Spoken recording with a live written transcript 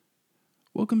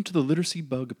Welcome to the Literacy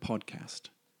Bug podcast.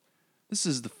 This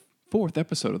is the fourth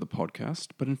episode of the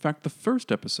podcast, but in fact the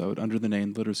first episode under the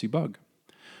name Literacy Bug.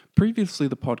 Previously,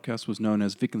 the podcast was known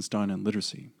as Wittgenstein and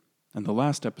Literacy, and the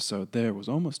last episode there was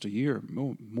almost a year,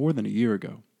 more than a year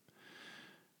ago.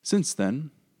 Since then,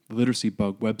 the Literacy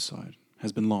Bug website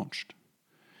has been launched,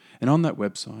 and on that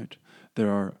website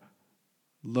there are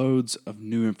loads of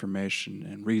new information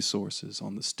and resources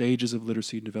on the stages of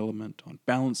literacy development, on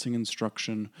balancing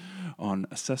instruction, on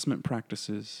assessment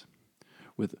practices,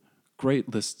 with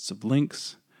great lists of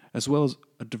links, as well as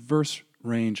a diverse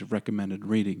range of recommended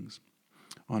readings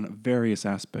on various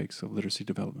aspects of literacy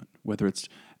development, whether it's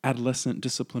adolescent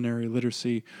disciplinary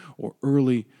literacy, or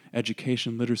early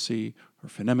education literacy, or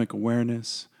phonemic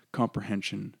awareness,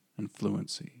 comprehension, and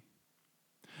fluency.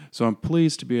 So I'm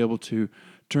pleased to be able to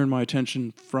turn my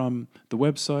attention from the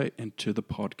website into the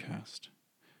podcast.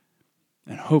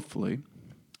 And hopefully,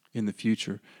 in the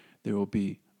future, there will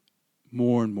be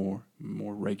more and more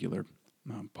regular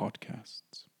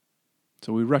podcasts.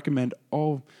 So we recommend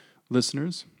all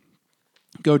listeners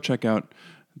go check out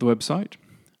the website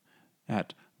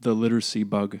at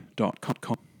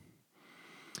theliteracybug.com.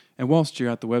 And whilst you're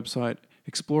at the website,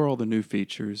 explore all the new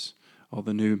features, all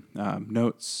the new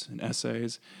notes and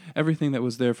essays. Everything that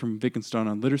was there from Wittgenstein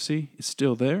on literacy is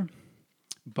still there,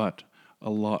 but a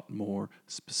lot more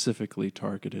specifically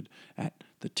targeted at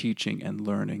the teaching and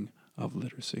learning of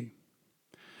literacy.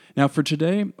 Now for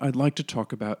today, I'd like to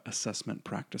talk about assessment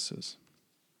practices.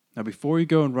 Now before you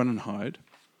go and run and hide,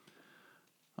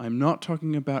 I'm not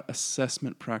talking about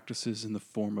assessment practices in the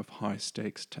form of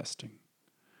high-stakes testing.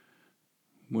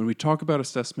 When we talk about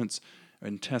assessments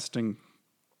and testing,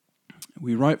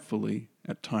 we rightfully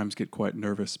at times get quite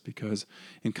nervous because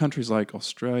in countries like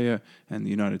Australia and the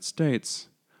United States,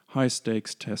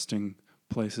 high-stakes testing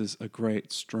places a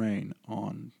great strain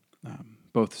on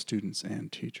both students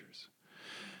and teachers.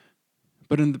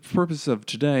 But in the purpose of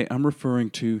today, I'm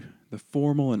referring to the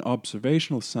formal and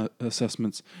observational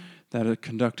assessments that are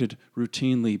conducted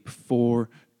routinely before,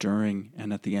 during,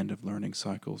 and at the end of learning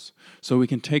cycles, so we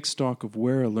can take stock of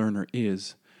where a learner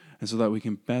is, and so that we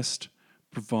can best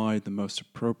provide the most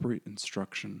appropriate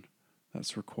instruction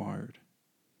that's required.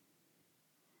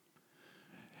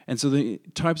 And so the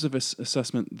types of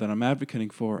assessment that I'm advocating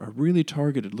for are really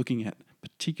targeted looking at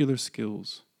particular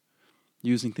skills,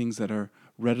 using things that are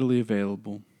readily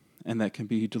available and that can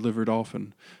be delivered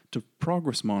often to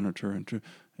progress monitor and to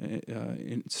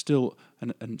instill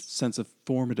a sense of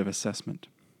formative assessment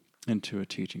into a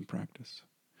teaching practice.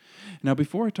 Now,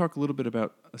 before I talk a little bit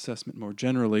about assessment more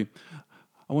generally,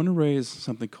 I want to raise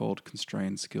something called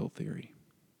constrained skill theory.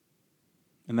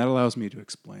 And that allows me to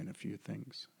explain a few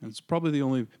things. And it's probably the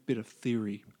only bit of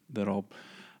theory that I'll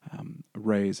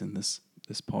raise in this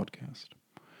podcast.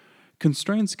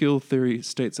 Constrained skill theory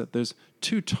states that there's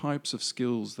two types of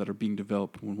skills that are being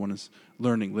developed when one is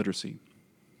learning literacy.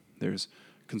 There's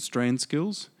constrained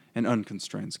skills and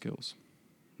unconstrained skills.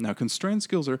 Now, constrained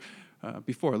skills are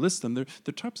before I list them, they're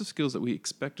types of skills that we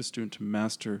expect a student to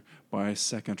master by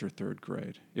second or third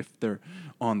grade if they're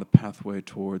on the pathway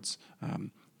towards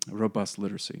robust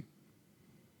literacy.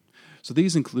 So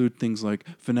these include things like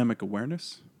phonemic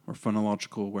awareness, or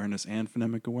phonological awareness and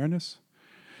phonemic awareness.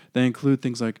 They include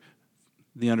things like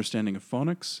the understanding of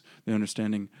phonics, the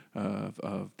understanding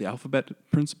of the alphabet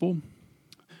principle,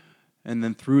 and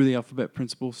then through the alphabet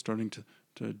principle starting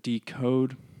to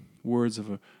decode words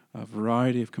of a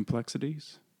variety of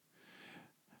complexities,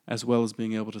 as well as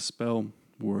being able to spell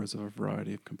words of a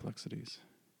variety of complexities.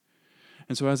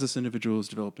 And so as this individual is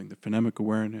developing their phonemic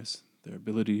awareness, their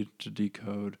ability to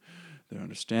decode, their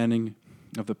understanding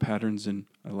of the patterns in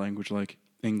a language like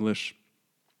English,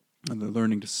 and they're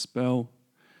learning to spell,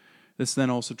 this then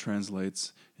also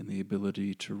translates in the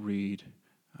ability to read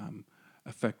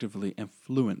effectively and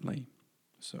fluently,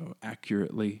 so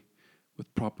accurately,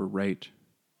 with proper rate,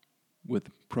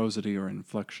 with prosody or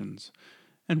inflections,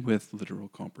 and with literal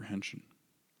comprehension.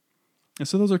 And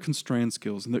so those are constrained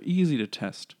skills, and they're easy to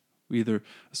test. Either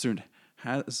a student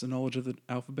has a knowledge of the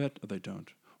alphabet, or they don't.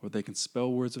 Or they can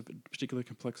spell words of particular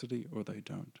complexity, or they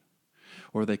don't.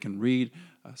 Or they can read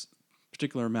a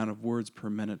particular amount of words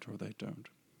per minute, or they don't.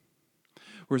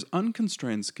 Whereas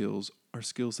unconstrained skills are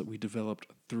skills that we developed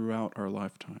throughout our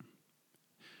lifetime.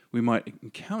 We might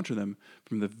encounter them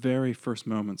from the very first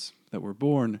moments that we're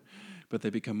born, but they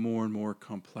become more and more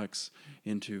complex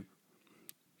into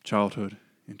childhood,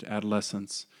 into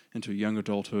adolescence, into young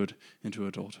adulthood, into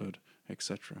adulthood,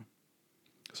 etc.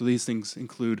 So these things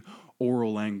include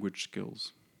oral language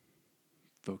skills,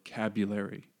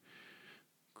 vocabulary,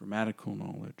 grammatical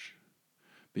knowledge,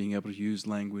 being able to use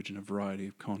language in a variety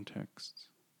of contexts.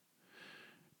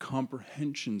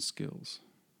 comprehension skills.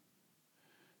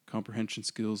 Comprehension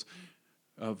skills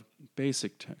of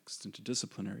basic text into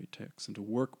disciplinary text, into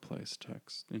workplace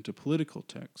text, into political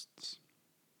texts.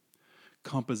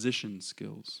 Composition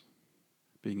skills,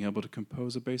 being able to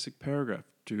compose a basic paragraph,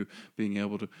 to being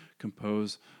able to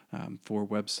compose for a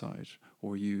website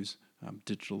or use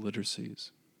digital literacies.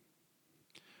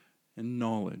 And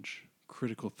knowledge,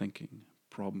 critical thinking,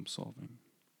 problem solving.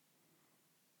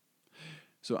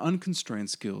 So unconstrained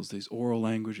skills, these oral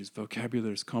languages,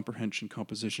 vocabularies, comprehension,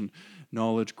 composition,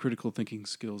 knowledge, critical thinking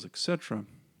skills, etc.,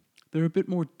 they're a bit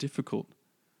more difficult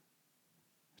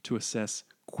to assess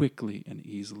quickly and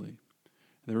easily.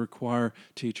 They require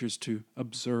teachers to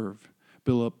observe,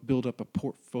 build up a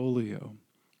portfolio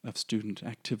of student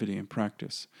activity and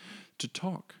practice, to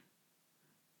talk,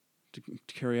 to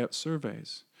carry out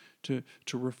surveys, to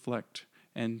reflect,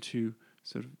 and to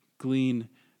sort of glean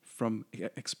from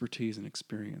expertise and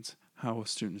experience how a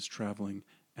student is traveling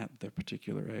at their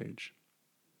particular age.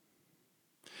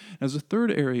 As a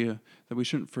third area that we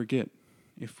shouldn't forget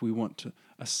if we want to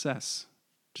assess,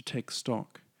 to take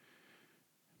stock,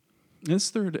 this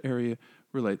third area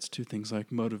relates to things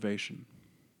like motivation,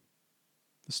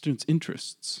 the student's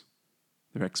interests,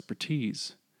 their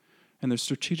expertise, and their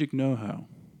strategic know-how.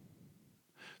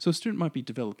 So a student might be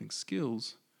developing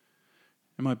skills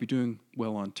and might be doing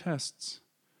well on tests,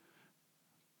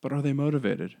 but are they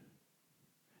motivated?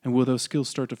 And will those skills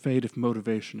start to fade if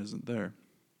motivation isn't there?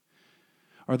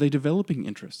 Are they developing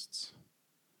interests?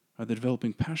 Are they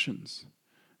developing passions?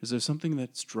 Is there something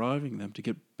that's driving them to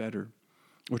get better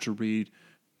or to read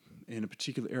in a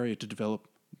particular area to develop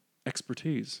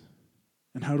expertise?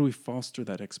 And how do we foster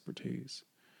that expertise?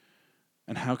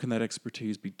 And how can that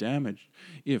expertise be damaged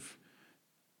if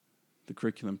the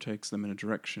curriculum takes them in a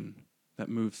direction that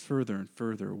moves further and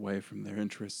further away from their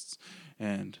interests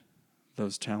and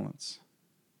those talents?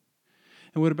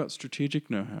 And what about strategic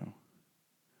know-how?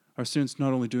 Are students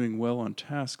not only doing well on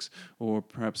tasks or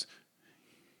perhaps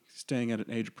staying at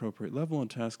an age-appropriate level on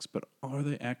tasks, but are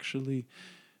they actually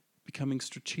becoming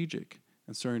strategic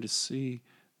and starting to see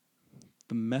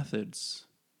the methods,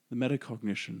 the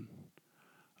metacognition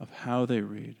of how they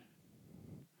read,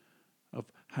 of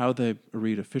how they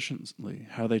read efficiently,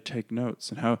 how they take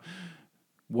notes, and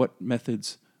what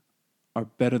methods are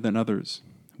better than others,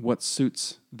 what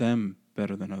suits them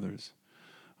better than others?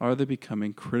 Are they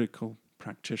becoming critical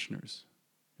practitioners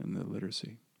in the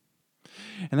literacy?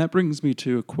 And that brings me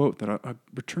to a quote that I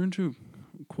return to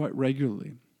quite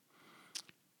regularly.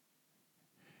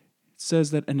 It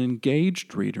says that an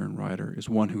engaged reader and writer is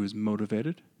one who is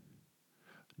motivated,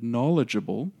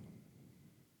 knowledgeable,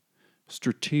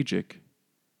 strategic,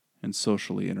 and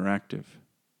socially interactive.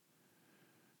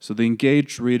 So the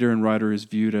engaged reader and writer is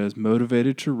viewed as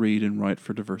motivated to read and write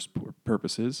for diverse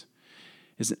purposes,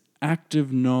 is an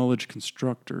active knowledge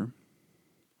constructor,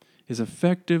 is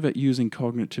effective at using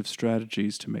cognitive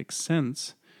strategies to make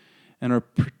sense, and are a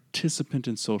participant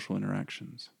in social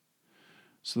interactions.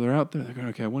 So they're out there, they're going,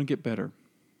 okay, I want to get better.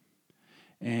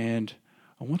 And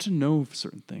I want to know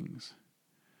certain things.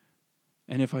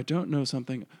 And if I don't know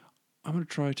something, I'm going to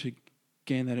try to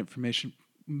gain that information,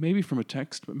 maybe from a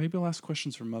text, but maybe I'll ask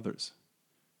questions from others,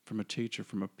 from a teacher,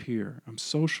 from a peer. I'm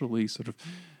socially sort of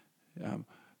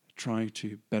trying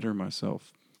to better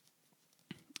myself.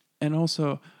 And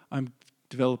also, I'm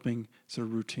developing sort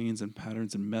of routines and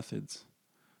patterns and methods.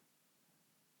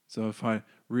 So if I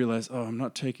realize, I'm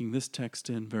not taking this text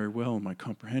in very well in my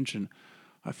comprehension,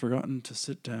 I've forgotten to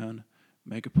sit down,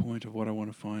 make a point of what I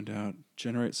want to find out,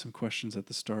 generate some questions at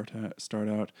the start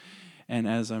out, and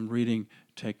as I'm reading,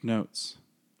 take notes.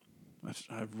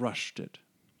 I've rushed it.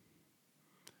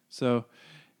 So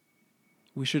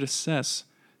we should assess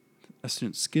a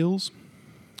student's skills.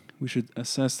 We should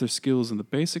assess their skills in the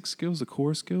basic skills, the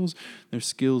core skills, their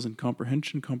skills in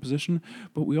comprehension, composition,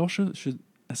 but we also should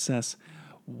assess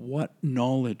what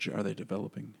knowledge are they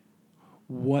developing?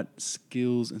 What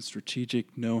skills and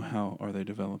strategic know-how are they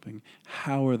developing?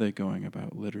 How are they going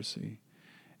about literacy?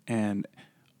 And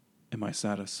am I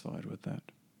satisfied with that?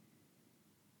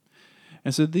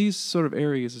 And so these sort of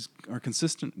areas are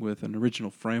consistent with an original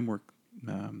framework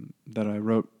that I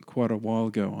wrote quite a while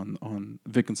ago on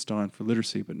Wittgenstein for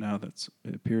literacy, but now it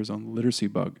appears on the Literacy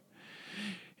Bug.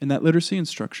 And that literacy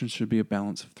instruction should be a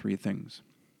balance of three things.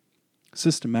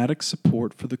 Systematic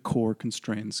support for the core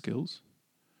constrained skills,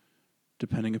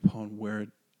 depending upon where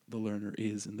the learner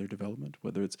is in their development,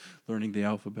 whether it's learning the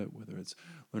alphabet, whether it's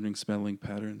learning spelling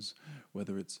patterns,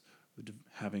 whether it's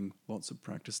having lots of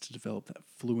practice to develop that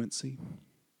fluency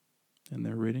in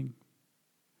their reading.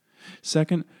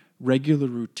 Second, regular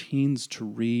routines to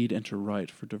read and to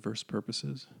write for diverse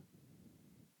purposes.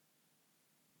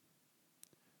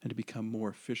 and to become more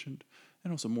efficient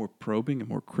and also more probing and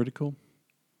more critical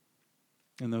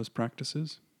in those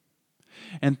practices.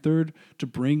 And third, to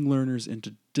bring learners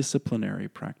into disciplinary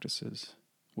practices,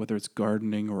 whether it's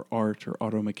gardening or art or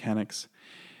auto mechanics.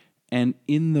 And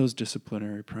in those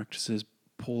disciplinary practices,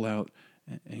 pull out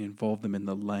and involve them in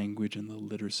the language and the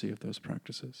literacy of those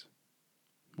practices.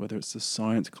 Whether it's the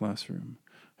science classroom,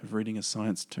 of reading a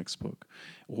science textbook,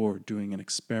 or doing an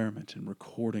experiment and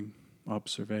recording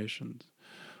observations,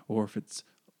 or if it's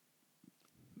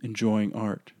enjoying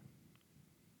art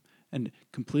and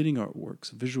completing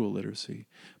artworks, visual literacy,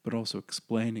 but also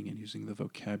explaining and using the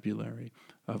vocabulary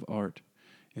of art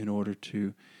in order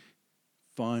to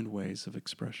find ways of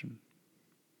expression.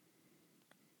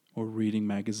 Or reading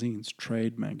magazines,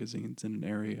 trade magazines in an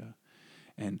area,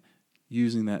 and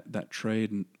using that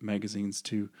trade and magazines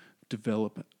to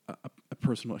develop a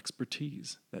personal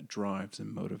expertise that drives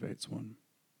and motivates one.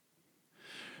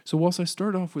 So whilst I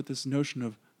start off with this notion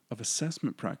of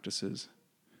assessment practices,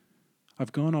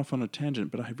 I've gone off on a tangent,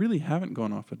 but I really haven't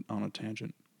gone off on a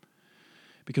tangent.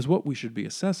 Because what we should be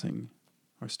assessing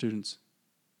are students'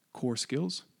 core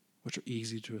skills, which are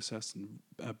easy to assess in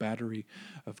a battery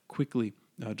of quickly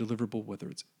deliverable, whether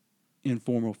it's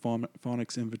informal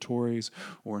phonics inventories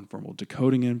or informal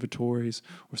decoding inventories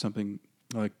or something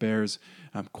like Baer's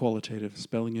qualitative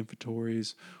spelling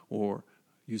inventories, or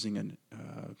using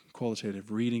a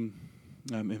qualitative reading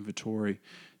inventory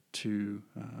to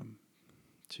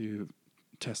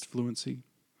test fluency.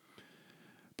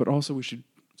 But also we should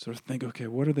sort of think, okay,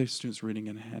 what are these students reading,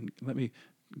 and let me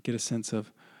get a sense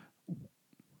of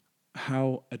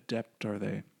how adept are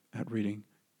they at reading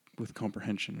with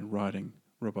comprehension and writing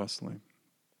robustly.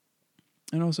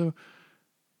 And also,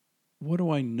 what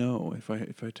do I know if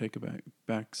I take a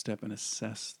back step and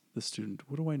assess the student?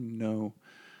 What do I know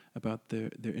about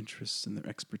their interests and their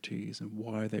expertise and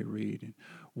why they read, and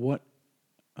what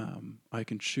I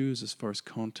can choose as far as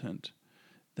content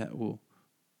that will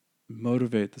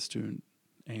motivate the student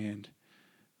and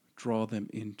draw them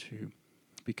into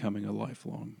becoming a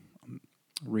lifelong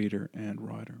reader and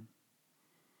writer.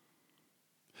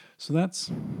 So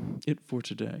that's it for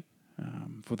today,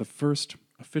 for the first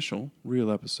official,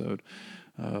 real episode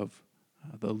of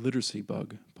the Literacy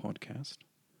Bug podcast.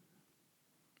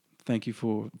 Thank you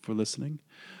for listening.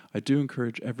 I do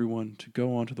encourage everyone to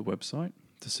go onto the website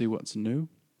to see what's new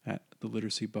at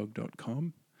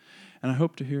theliteracybug.com. And I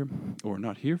hope to hear, or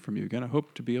not hear from you again, I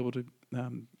hope to be able to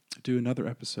do another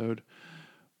episode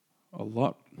a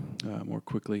lot more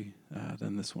quickly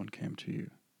than this one came to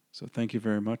you. So thank you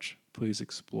very much. Please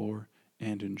explore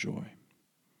and enjoy.